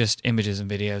well as just images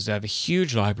and videos, they have a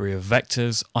huge library of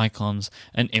vectors, icons,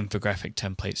 and infographic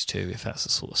templates too, if that's the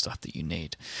sort of stuff that you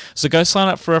need. So go sign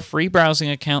up for a free browsing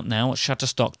account now at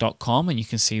Shutterstock.com, and you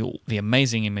can see all the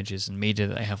amazing images and media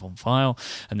that they have on file.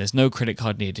 And there's no credit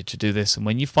card needed to do this. And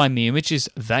when you find the images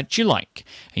that you like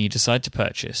and you decide to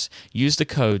purchase, use the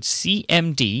code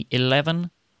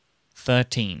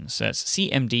CMD1113. So that's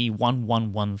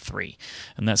CMD1113.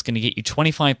 And that's going to get you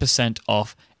 25%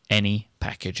 off any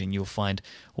package. And you'll find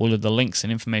all of the links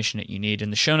and information that you need in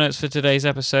the show notes for today's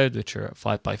episode, which are at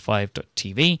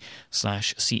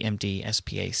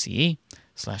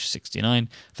 5by5.tv/CMDSPACE/69.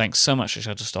 Thanks so much to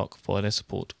Shutterstock for their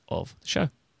support of the show.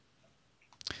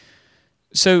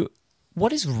 So,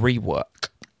 what is Rework?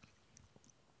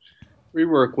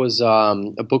 Rework was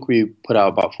a book we put out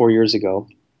about 4 years ago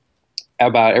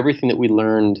about everything that we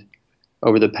learned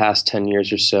over the past 10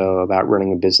 years or so about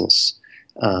running a business.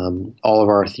 All of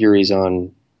our theories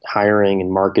on hiring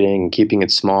and marketing and keeping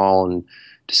it small and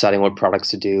deciding what products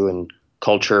to do and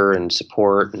culture and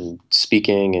support and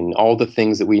speaking and all the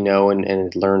things that we know and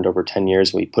had learned over 10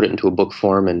 years. We put it into a book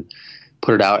form and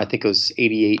put it out. I think it was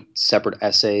 88 separate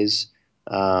essays.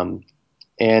 And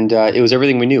it was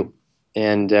everything we knew.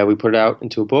 And we put it out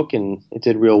into a book, and it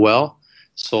did real well.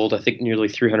 Sold, I think, nearly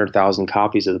 300,000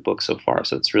 copies of the book so far.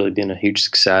 So it's really been a huge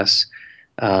success.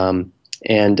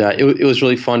 It was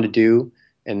really fun to do.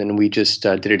 And then we just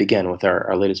did it again with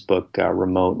our latest book,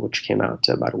 Remote, which came out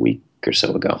about a week or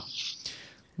so ago.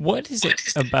 What is it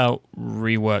about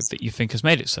Rework that you think has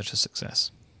made it such a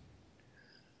success?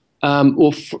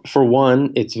 Well, for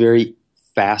one, it's very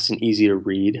fast and easy to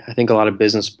read. I think a lot of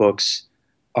business books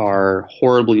are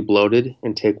horribly bloated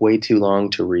and take way too long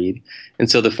to read. And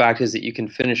so the fact is that you can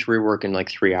finish Rework in like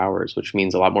 3 hours, which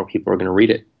means a lot more people are going to read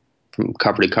it from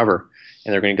cover to cover,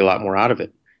 and they're going to get a lot more out of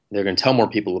it. They're going to tell more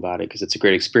people about it because it's a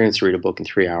great experience to read a book in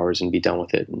 3 hours and be done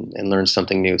with it and learn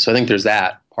something new. So I think there's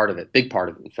that part of it, big part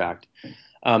of it, in fact.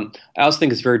 I also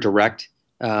think it's very direct.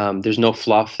 There's no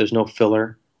fluff. There's no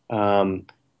filler.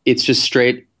 It's just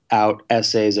straight out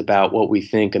essays about what we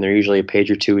think, and they're usually a page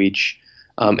or two each.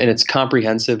 And it's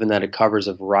comprehensive in that it covers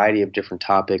a variety of different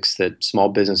topics that small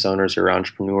business owners or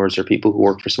entrepreneurs or people who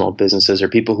work for small businesses or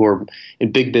people who are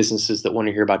in big businesses that want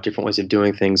to hear about different ways of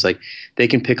doing things, like they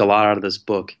can pick a lot out of this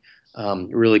book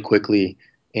really quickly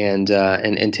and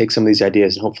take some of these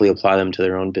ideas and hopefully apply them to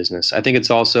their own business. I think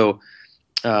it's also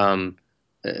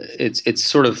it's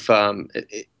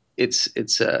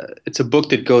a book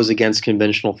that goes against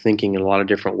conventional thinking in a lot of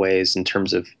different ways, in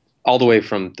terms of all the way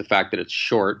from the fact that it's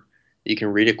short, you can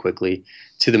read it quickly,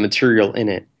 to the material in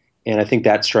it. And I think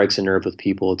that strikes a nerve with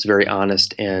people. It's very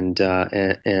honest and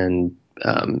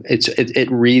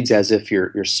it reads as if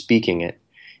you're speaking it.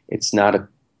 It's not an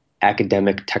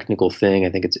academic, technical thing. I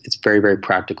think it's very, very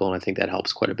practical, and I think that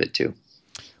helps quite a bit too.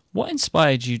 What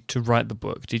inspired you to write the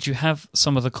book? Did you have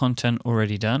some of the content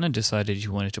already done and decided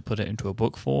you wanted to put it into a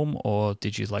book form, or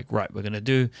did you right, we're going to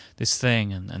do this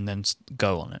thing and then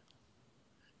go on it?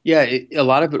 Yeah, a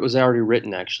lot of it was already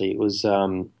written, actually. It was,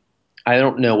 I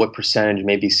don't know what percentage,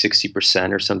 maybe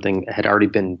 60% or something had already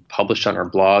been published on our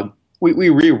blog. We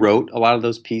rewrote a lot of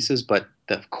those pieces, but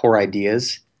the core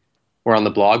ideas were on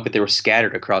the blog, but they were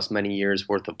scattered across many years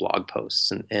worth of blog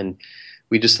posts. And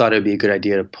we just thought it would be a good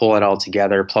idea to pull it all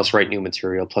together, plus write new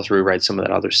material, plus rewrite some of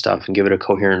that other stuff and give it a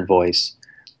coherent voice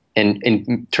and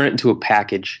turn it into a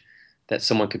package that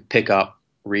someone could pick up,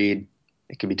 read.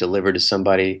 It could be delivered to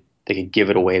somebody. They could give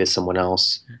it away to someone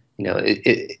else. You know,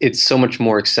 it's so much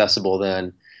more accessible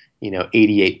than,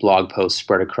 88 blog posts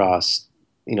spread across,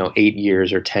 8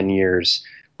 years or 10 years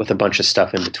with a bunch of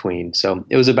stuff in between. So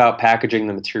it was about packaging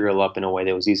the material up in a way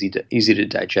that was easy to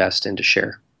digest and to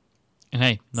share. And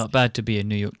hey, not bad to be a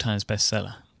New York Times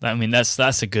bestseller. I mean, that's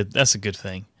a good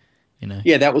thing.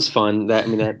 Yeah, that was fun.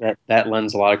 That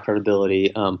lends a lot of credibility.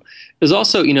 It was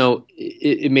also,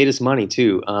 it made us money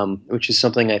too, which is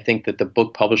something I think that the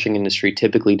book publishing industry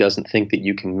typically doesn't think that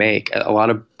you can make. A lot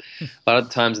of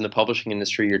times in the publishing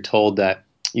industry, you're told that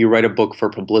you write a book for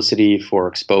publicity, for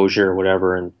exposure, or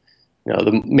whatever, and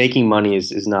the making money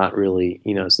is not really,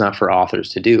 it's not for authors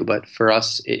to do. But for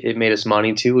us, it made us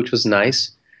money too, which was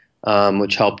nice,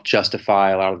 which helped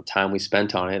justify a lot of the time we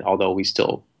spent on it, although we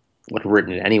still would have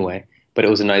written it anyway. But it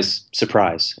was a nice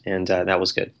surprise, and that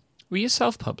was good. Were you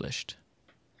self-published?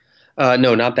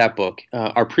 No, not that book.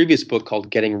 Our previous book, called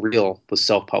Getting Real, was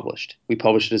self-published. We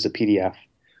published it as a PDF,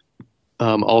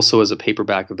 also as a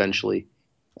paperback eventually,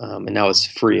 and now it's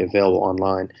free, available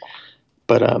online.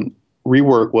 But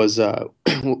Rework was,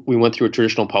 we went through a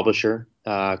traditional publisher,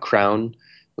 Crown,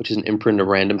 which is an imprint of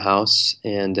Random House,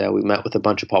 and we met with a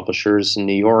bunch of publishers in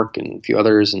New York and a few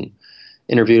others, and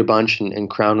interviewed a bunch, and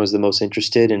Crown was the most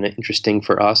interested and interesting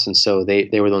for us, and so they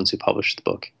were the ones who published the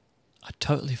book. I'd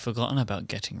totally forgotten about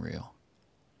Getting Real.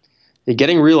 Yeah,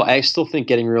 Getting Real, I still think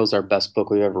Getting Real is our best book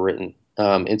we've ever written.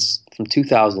 It's from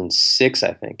 2006,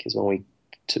 I think, is when we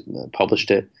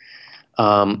published it.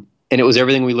 And it was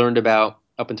everything we learned about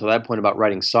up until that point about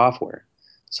writing software.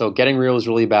 So Getting Real is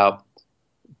really about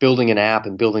building an app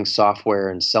and building software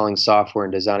and selling software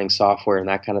and designing software and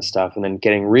that kind of stuff. And then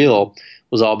Getting Real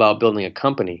was all about building a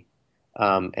company.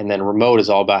 And then Remote is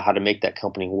all about how to make that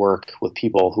company work with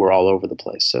people who are all over the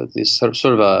place. So it's sort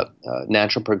of a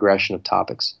natural progression of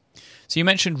topics. So you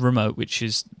mentioned Remote, which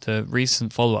is the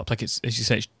recent follow-up. Like it's, as you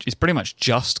say, it's pretty much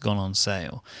just gone on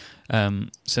sale.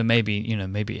 So maybe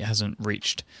it hasn't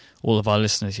reached all of our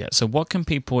listeners yet. So what can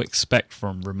people expect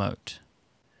from Remote?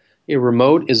 Yeah,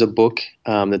 Remote is a book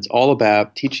that's all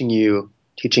about teaching you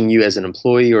as an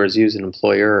employee or as you as an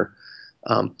employer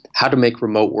how to make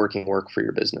remote working work for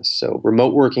your business. So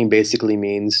remote working basically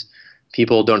means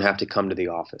people don't have to come to the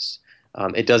office.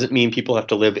 It doesn't mean people have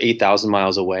to live 8,000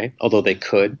 miles away, although they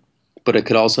could. But it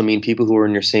could also mean people who are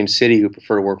in your same city who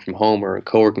prefer to work from home or in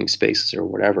co-working spaces or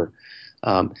whatever.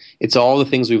 It's all the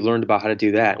things we've learned about how to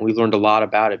do that. And we've learned a lot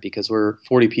about it because we're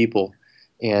 40 people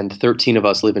and 13 of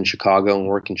us live in Chicago and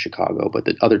work in Chicago. But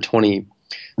the other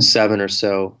 27 or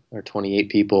so or 28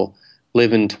 people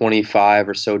live in 25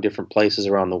 or so different places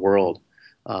around the world.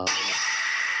 Hang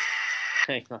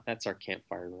on, that's our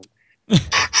campfire room. Hang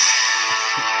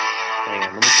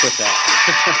on, let me quit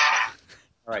that.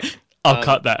 All right. I'll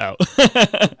cut that out.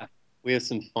 We have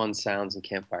some fun sounds in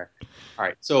campfire. All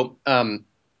right. So,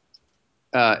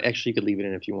 actually, you could leave it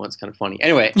in if you want. It's kind of funny.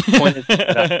 Anyway, point is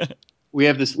we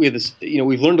have this. We've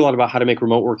learned a lot about how to make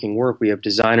remote working work. We have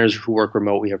designers who work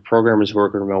remote. We have programmers who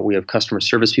work remote. We have customer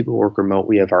service people who work remote.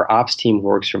 We have our ops team who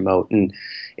works remote. And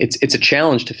it's a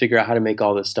challenge to figure out how to make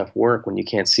all this stuff work when you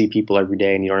can't see people every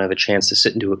day and you don't have a chance to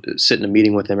sit in a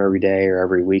meeting with them every day or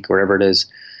every week or whatever it is.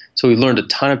 So we've learned a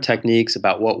ton of techniques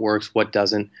about what works, what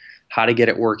doesn't, how to get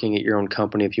it working at your own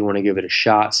company if you want to give it a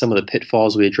shot. Some of the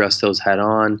pitfalls, we address those head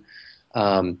on.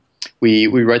 We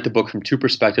write the book from two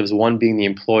perspectives, one being the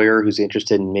employer who's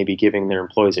interested in maybe giving their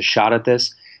employees a shot at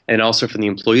this, and also from the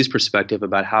employee's perspective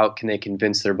about how can they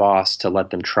convince their boss to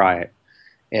let them try it.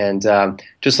 And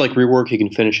just like Rework, you can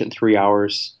finish it in 3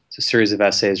 hours. It's a series of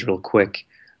essays real quick,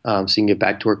 so you can get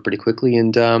back to work pretty quickly.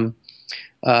 And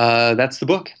that's the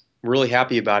book. I'm really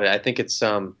happy about it. I think it's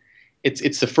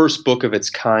the first book of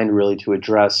its kind, really, to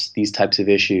address these types of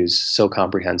issues so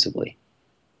comprehensively.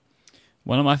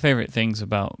 One of my favorite things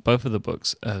about both of the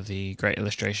books are the great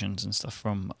illustrations and stuff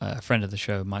from a friend of the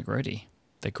show, Mike Rohde.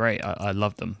 They're great. I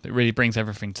love them. It really brings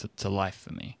everything to life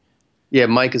for me. Yeah,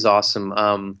 Mike is awesome.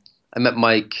 I met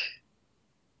Mike,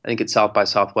 I think at South by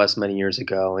Southwest many years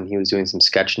ago, and he was doing some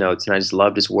sketch notes, and I just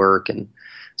loved his work. And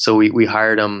so we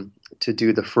hired him to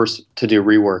do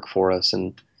Rework for us,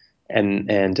 and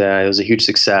it was a huge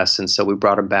success. And so we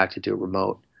brought him back to do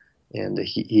Remote, and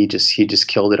he just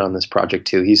killed it on this project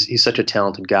too. He's such a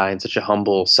talented guy and such a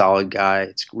humble, solid guy.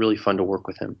 It's really fun to work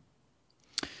with him.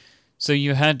 So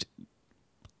you had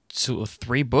sort of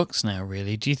 3 books now,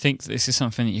 really. Do you think this is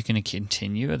something that you're going to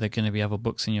continue? Are there going to be other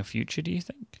books in your future, do you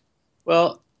think?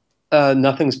 Well,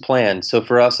 nothing's planned. So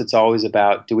for us, it's always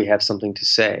about, do we have something to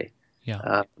say?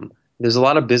 Yeah. There's a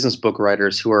lot of business book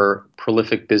writers who are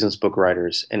prolific business book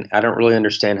writers, and I don't really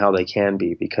understand how they can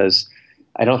be, because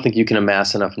I don't think you can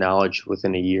amass enough knowledge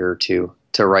within a year or two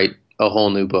to write a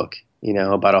whole new book,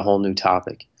 about a whole new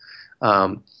topic.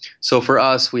 So for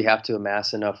us, we have to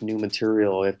amass enough new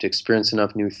material, we have to experience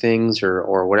enough new things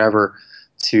or whatever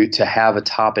to have a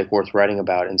topic worth writing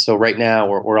about. And so right now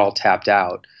we're all tapped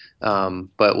out.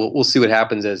 But we'll see what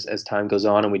happens as time goes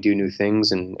on and we do new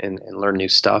things and learn new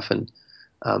stuff. And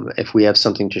if we have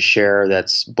something to share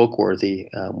that's book worthy,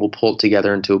 we'll pull it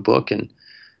together into a book and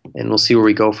we'll see where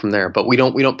we go from there. But we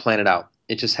don't plan it out.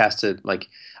 It just has to, like,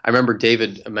 I remember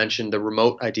David mentioned the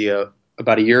Remote idea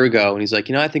about a year ago, and he's like,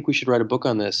 I think we should write a book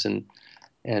on this. And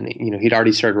he'd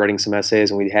already started writing some essays,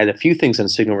 and we had a few things on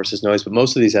signal versus noise, but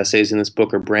most of these essays in this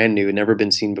book are brand new, never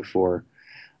been seen before.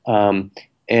 And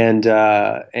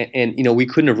we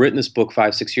couldn't have written this book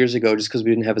 5-6 years ago just because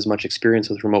we didn't have as much experience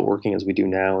with remote working as we do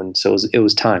now. And so it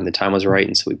was time. The time was right,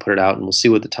 and so we put it out, and we'll see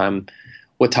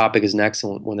what topic is next,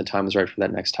 and when the time is right for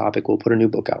that next topic, we'll put a new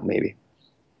book out maybe.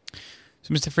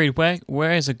 So, Mr. Freed,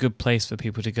 where is a good place for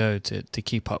people to go to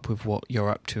keep up with what you're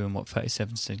up to and what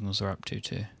 37 Signals are up to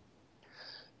too?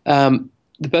 The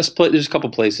best place, there's a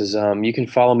couple places. You can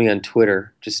follow me on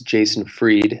Twitter, just Jason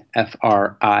Fried,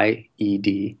 Fried.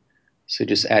 So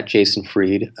just at Jason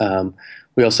Fried.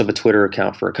 We also have a Twitter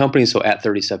account for a company, so at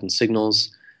 37 Signals.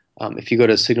 If you go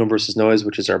to Signal versus Noise,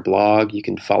 which is our blog, you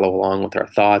can follow along with our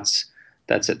thoughts.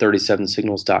 That's at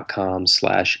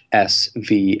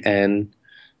 37signals.com/SVN.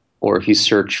 Or if you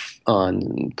search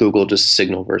on Google just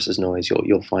Signal versus Noise,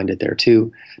 you'll find it there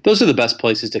too. Those are the best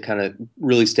places to kind of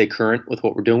really stay current with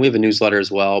what we're doing. We have a newsletter as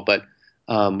well, but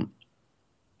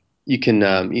you can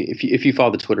if you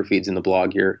follow the Twitter feeds and the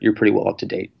blog, you're pretty well up to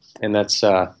date, and that's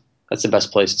the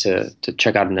best place to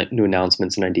check out new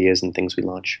announcements and ideas and things we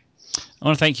launch. I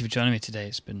want to thank you for joining me today.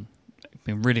 It's been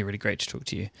really, really great to talk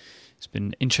to you. It's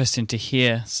been interesting to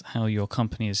hear how your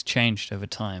company has changed over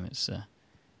time. It's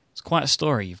quite a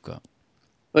story you've got.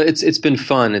 Well, it's been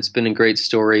fun. It's been a great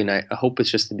story, and I hope it's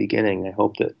just the beginning. I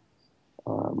hope that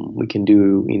we can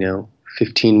do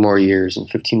 15 more years and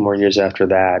 15 more years after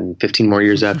that and 15 more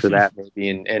years after that maybe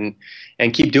and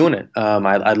keep doing it.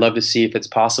 I'd love to see if it's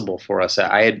possible for us.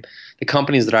 The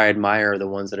companies that I admire are the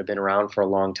ones that have been around for a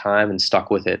long time and stuck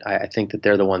with it. I think that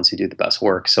they're the ones who do the best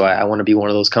work. So I want to be one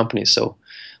of those companies. So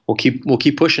we'll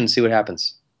keep pushing and see what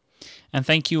happens. And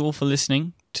thank you all for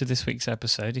listening to this week's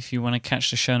episode. If you want to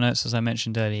catch the show notes, as I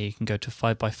mentioned earlier, you can go to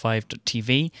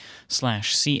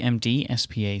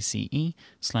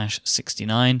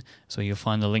 5x5.tv/CMDSPACE/69. So you'll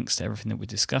find the links to everything that we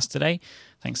discussed today.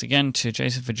 Thanks again to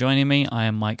Jason for joining me. I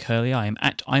am Mike Hurley. I am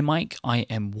at iMike,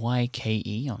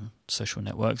 IMYKE on social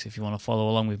networks. If you want to follow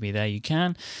along with me there, you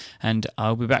can. And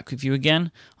I'll be back with you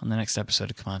again on the next episode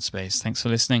of Command Space. Thanks for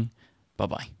listening.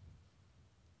 Bye-bye.